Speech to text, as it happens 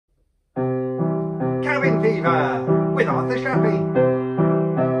Cabin Fever with Arthur Shappy.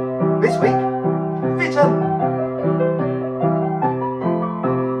 This week, Fitton.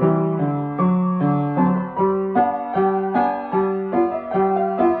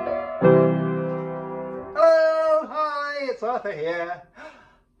 Hello, hi, it's Arthur here.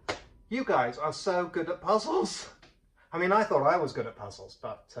 You guys are so good at puzzles. I mean, I thought I was good at puzzles,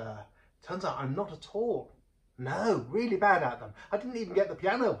 but turns out I'm not at all. No, really bad at them. I didn't even get the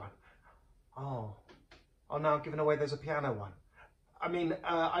piano one. Oh, now I'm giving away there's a piano one. I mean,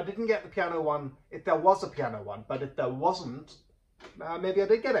 I didn't get the piano one if there was a piano one, but if there wasn't, maybe I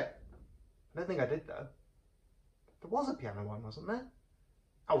did get it. I don't think I did though. There was a piano one, wasn't there?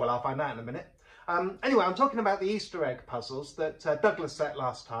 Oh well, I'll find out in a minute. Anyway, I'm talking about the Easter egg puzzles that Douglas set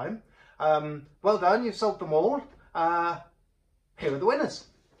last time. Well done, you've solved them all. Here are the winners.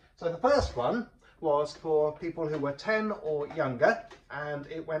 So the first one was for people who were 10 or younger, and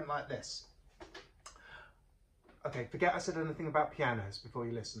it went like this. Okay, forget I said anything about pianos before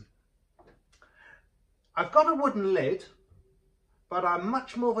you listen. I've got a wooden lid, but I'm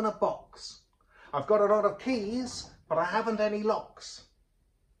much more than a box. I've got a lot of keys, but I haven't any locks.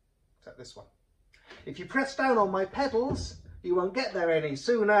 Except this one. If you press down on my pedals, you won't get there any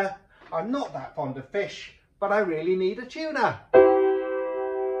sooner. I'm not that fond of fish, but I really need a tuna.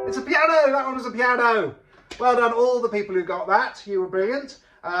 It's a piano! That one was a piano! Well done, all the people who got that. You were brilliant.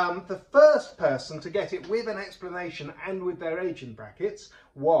 The first person to get it with an explanation and with their age in brackets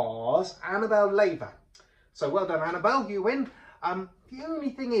was Annabelle Laver. So well done, Annabelle, you win. The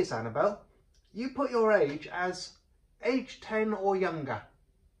only thing is, Annabelle, you put your age as age 10 or younger,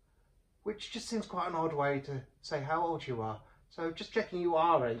 which just seems quite an odd way to say how old you are. So just checking you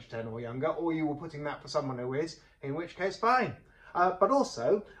are age 10 or younger, or you were putting that for someone who is, in which case fine. But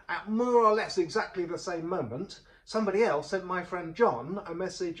also, at more or less exactly the same moment, somebody else sent my friend John a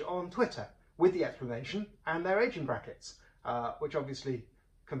message on Twitter with the explanation and their age in brackets, which obviously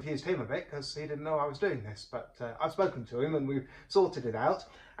confused him a bit because he didn't know I was doing this. But I've spoken to him and we've sorted it out.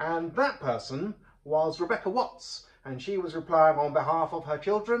 And that person was Rebecca Watts, and she was replying on behalf of her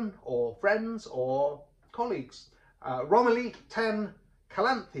children or friends or colleagues. Romilly 10,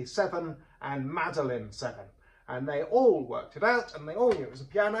 Calanthe 7 and Madeline 7. And they all worked it out and they all knew it was a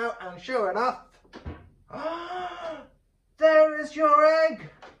piano, and sure enough, there is your egg!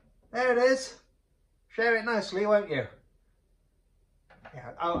 There it is. Share it nicely, won't you?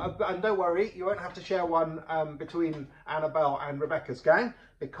 Yeah, and don't worry, you won't have to share one between Annabelle and Rebecca's gang,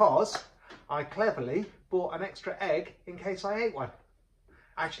 because I cleverly bought an extra egg in case I ate one.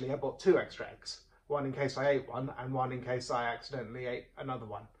 Actually, I bought 2 extra eggs. One in case I ate one, and one in case I accidentally ate another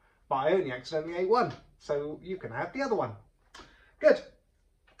one. But I only accidentally ate one, so you can have the other one. Good.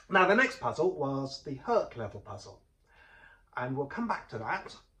 Now the next puzzle was the hurt level puzzle. And we'll come back to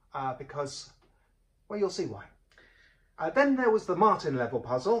that because, well, you'll see why. Then there was the Martin level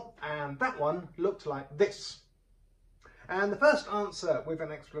puzzle, and that one looked like this. And the first answer with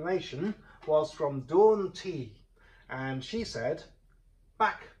an explanation was from Dawn T. And she said,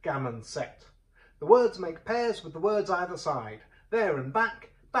 backgammon set. The words make pairs with the words either side. There and back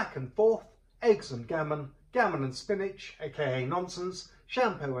and forth, eggs and gammon and spinach, aka nonsense,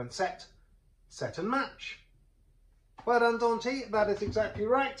 shampoo and set and match. Well done, Dawn T, that is exactly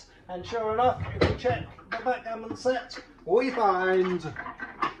right. And sure enough, if we check the backgammon set, we find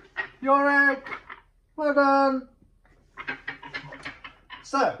your egg. Well done.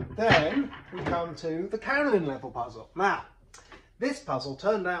 So then we come to the Carolyn level puzzle. Now, this puzzle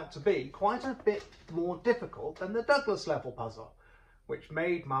turned out to be quite a bit more difficult than the Douglas level puzzle, which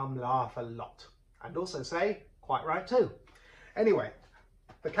made Mum laugh a lot, and also say, quite right too. Anyway,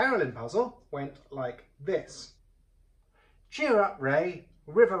 the Carolyn puzzle went like this. Cheer up, Ray,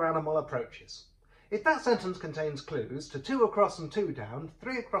 river animal approaches. If that sentence contains clues to 2 across and 2 down,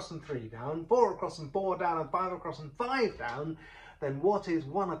 3 across and 3 down, 4 across and 4 down, and 5 across and 5 down, then what is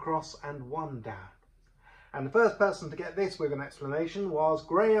 1 across and 1 down? And the first person to get this with an explanation was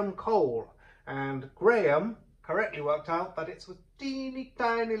Graham Cole. And Graham correctly worked out that it's a teeny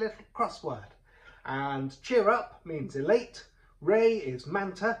tiny little crossword. And cheer up means elate, Ray is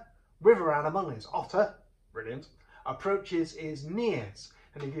manta, river animal is otter, brilliant, approaches is nears.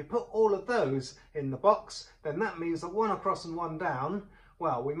 And if you put all of those in the box, then that means that 1 across and 1 down,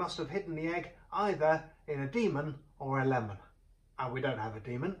 well, we must have hidden the egg either in a demon or a lemon. And we don't have a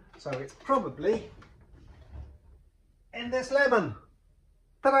demon, so it's probably in this lemon.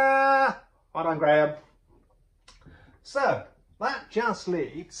 Ta-da! Well done, Graham. So that just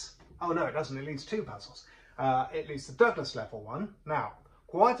leaves, oh no, it doesn't, it leaves 2 puzzles. It leaves the Douglas level one. Now,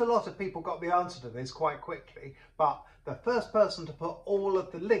 quite a lot of people got the answer to this quite quickly, but the first person to put all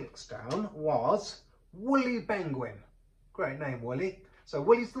of the links down was Woolly Penguin. Great name, Woolly. So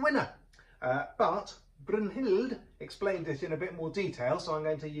Woolly's the winner. But Brunhild explained it in a bit more detail, so I'm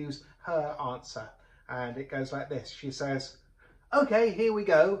going to use her answer. And it goes like this. She says, "Okay, here we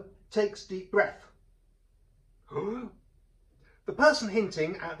go. Takes deep breath." The person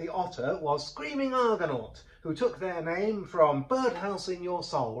hinting at the otter was Screaming Argonaut, who took their name from Birdhouse in Your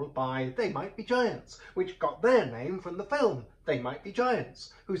Soul by They Might Be Giants, which got their name from the film They Might Be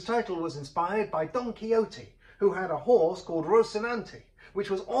Giants, whose title was inspired by Don Quixote, who had a horse called Rocinante, which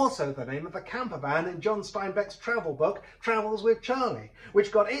was also the name of the camper van in John Steinbeck's travel book Travels with Charlie,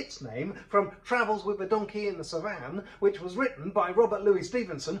 which got its name from Travels with the Donkey in the Savannah, which was written by Robert Louis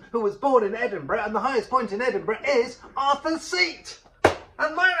Stevenson, who was born in Edinburgh, and the highest point in Edinburgh is Arthur's Seat.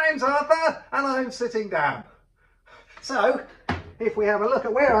 And my name's Arthur, and I'm sitting down. So, if we have a look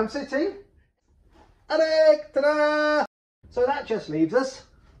at where I'm sitting, an egg, ta-da! So that just leaves us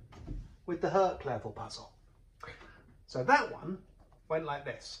with the Herc level puzzle. So that one went like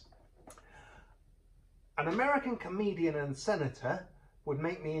this. An American comedian and senator would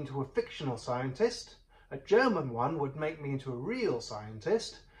make me into a fictional scientist. A German one would make me into a real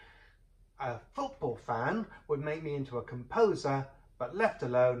scientist. A football fan would make me into a composer, but left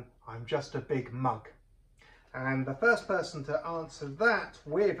alone, I'm just a big mug. And the first person to answer that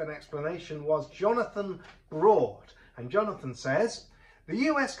with an explanation was Jonathan Broad. And Jonathan says, the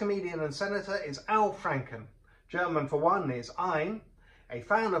US comedian and senator is Al Franken. German for one is Ein. A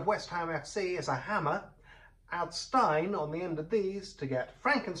fan of West Ham FC is a hammer. Add Stein on the end of these to get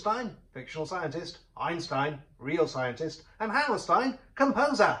Frankenstein, fictional scientist, Einstein, real scientist, and Hammerstein,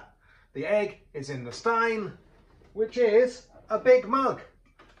 composer. The egg is in the Stein, which is a big mug.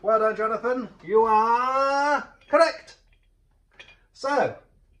 Well done, Jonathan. You are correct. So,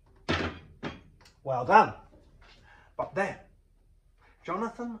 well done. But then,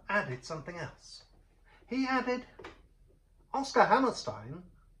 Jonathan added something else. He added Oscar Hammerstein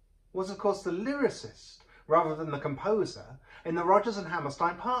was, of course, the lyricist rather than the composer in the Rodgers and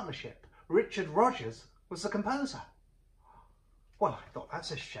Hammerstein partnership. Richard Rodgers was the composer. Well, I thought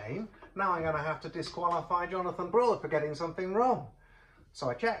that's a shame. Now I'm going to have to disqualify Jonathan Broad for getting something wrong. So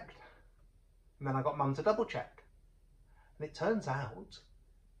I checked. And then I got Mum to double check. And it turns out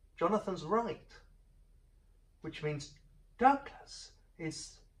Jonathan's right. Which means Douglas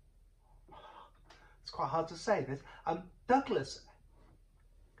is... It's quite hard to say this. Douglas...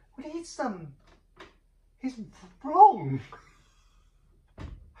 Well, he's wrong.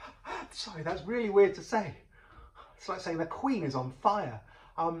 Sorry, that's really weird to say. It's like saying the Queen is on fire.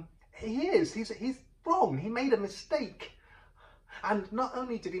 He is. He's wrong. He made a mistake. And not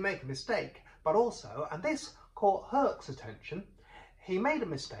only did he make a mistake, but also, and this caught Herc's attention, he made a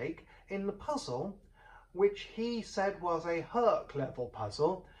mistake in the puzzle, which he said was a Herc level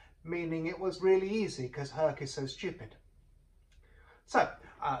puzzle, meaning it was really easy because Herc is so stupid. So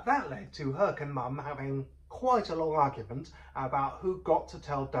that led to Herc and Mum having quite a long argument about who got to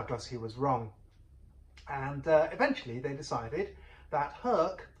tell Douglas he was wrong. And eventually they decided that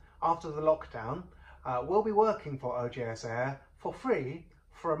Herc, after the lockdown, will be working for OJS Air for free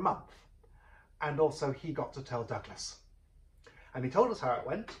for a month. And also he got to tell Douglas. And he told us how it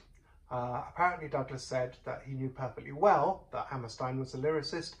went. Apparently Douglas said that he knew perfectly well that Hammerstein was a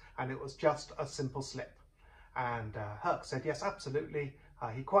lyricist and it was just a simple slip. And Herc said, yes, absolutely.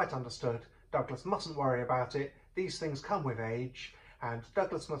 He quite understood. Douglas mustn't worry about it. These things come with age. And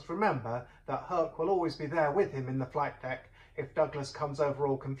Douglas must remember that Herc will always be there with him in the flight deck if Douglas comes over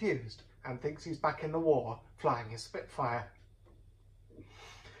all confused and thinks he's back in the war flying his Spitfire.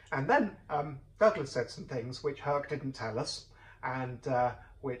 And then Douglas said some things which Herc didn't tell us and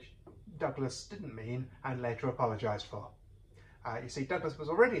which Douglas didn't mean and later apologised for. You see, Douglas was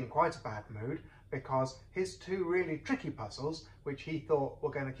already in quite a bad mood because his two really tricky puzzles, which he thought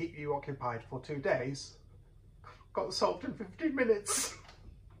were going to keep you occupied for 2 days, got solved in 15 minutes.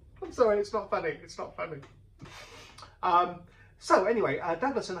 I'm sorry, it's not funny. It's not funny. So anyway,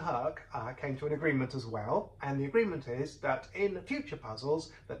 Douglas and Herc came to an agreement as well. And the agreement is that in future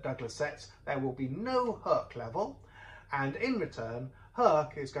puzzles that Douglas sets, there will be no Herc level. And in return,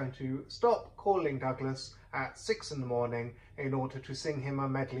 Herc is going to stop calling Douglas at 6 in the morning in order to sing him a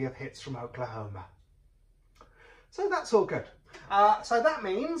medley of hits from Oklahoma. So that's all good. So that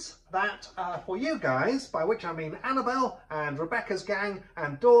means that for you guys, by which I mean Annabelle and Rebecca's gang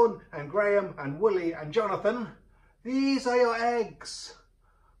and Dawn and Graham and Wooly and Jonathan, these are your eggs.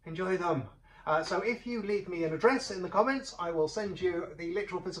 Enjoy them. So if you leave me an address in the comments, I will send you the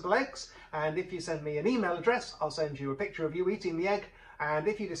literal physical eggs. And if you send me an email address, I'll send you a picture of you eating the egg. And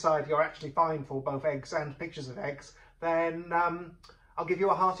if you decide you're actually fine for both eggs and pictures of eggs, then I'll give you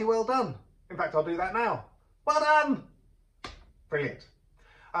a hearty well done. In fact, I'll do that now. Well done! Brilliant.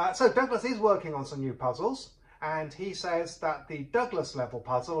 So Douglas is working on some new puzzles, and he says that the Douglas level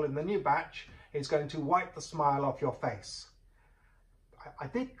puzzle in the new batch is going to wipe the smile off your face. I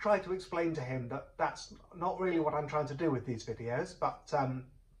did try to explain to him that that's not really what I'm trying to do with these videos, but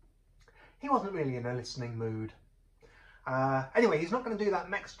he wasn't really in a listening mood. Anyway, he's not going to do that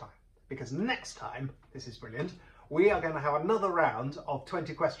next time, because next time, this is brilliant, we are going to have another round of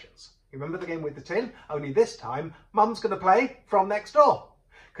 20 questions. You remember the game with the tin? Only this time, Mum's going to play from next door,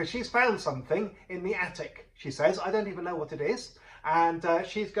 because she's found something in the attic, she says. I don't even know what it is. And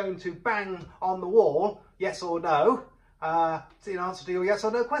she's going to bang on the wall, yes or no, in answer to your yes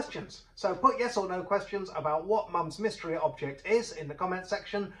or no questions. So put yes or no questions about what Mum's mystery object is in the comment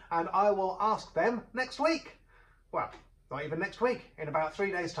section, and I will ask them next week. Well, not even next week, in about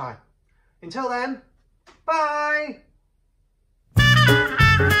 3 days' time. Until then, bye!